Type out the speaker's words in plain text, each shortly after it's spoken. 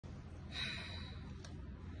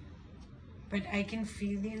But I can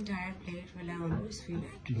feel the entire plate. Will I always feel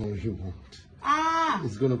it? No, you won't. Ah!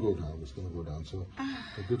 It's gonna go down. It's gonna go down. So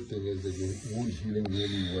the good thing is that your wound healing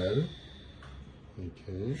really well.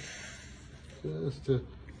 Okay. Just a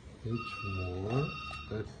inch more.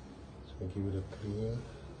 That. So give it a clear.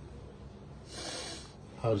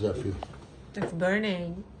 How does that feel? It's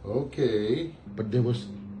burning. Okay. But there was,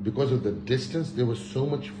 because of the distance, there was so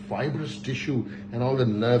much fibrous tissue and all the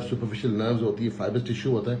nerves, superficial nerves, fibrous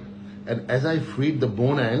tissue hota hai. And as I freed the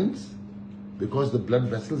bone ends, because the blood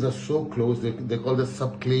vessels are so close, they're called the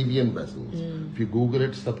subclavian vessels. If you Google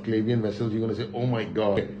it, subclavian vessels, you're going to say, oh my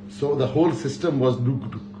God. So the whole system was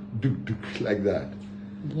like that.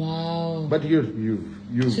 Wow. But you.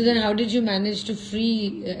 So then how did you manage to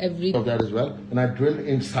free everything? Of that as well. And I drilled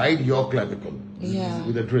inside your clavicle. Yeah.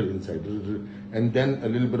 With a drill inside. And then a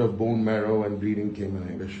little bit of bone marrow and bleeding came in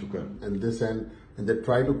and sugar. And this end, and they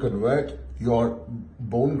try to convert your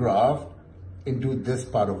bone graft into this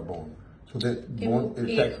part of bone. So the bone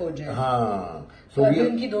एक हो जाए. हाँ. So अभी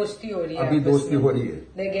उनकी दोस्ती हो रही है. अभी दोस्ती हो रही है.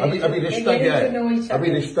 अभी रिश्ता गया है.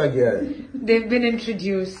 अभी रिश्ता गया है. They've been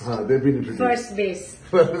introduced. हाँ, they've been introduced. First base.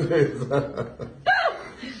 First base.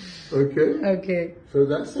 Okay. Okay. So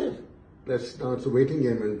that's it. Now it's a waiting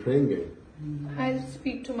game and praying game. I'll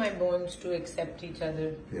speak to my bones to accept each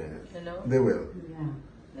other. Yeah. You know? They will. Yeah.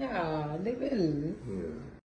 Yeah, they will. Yeah.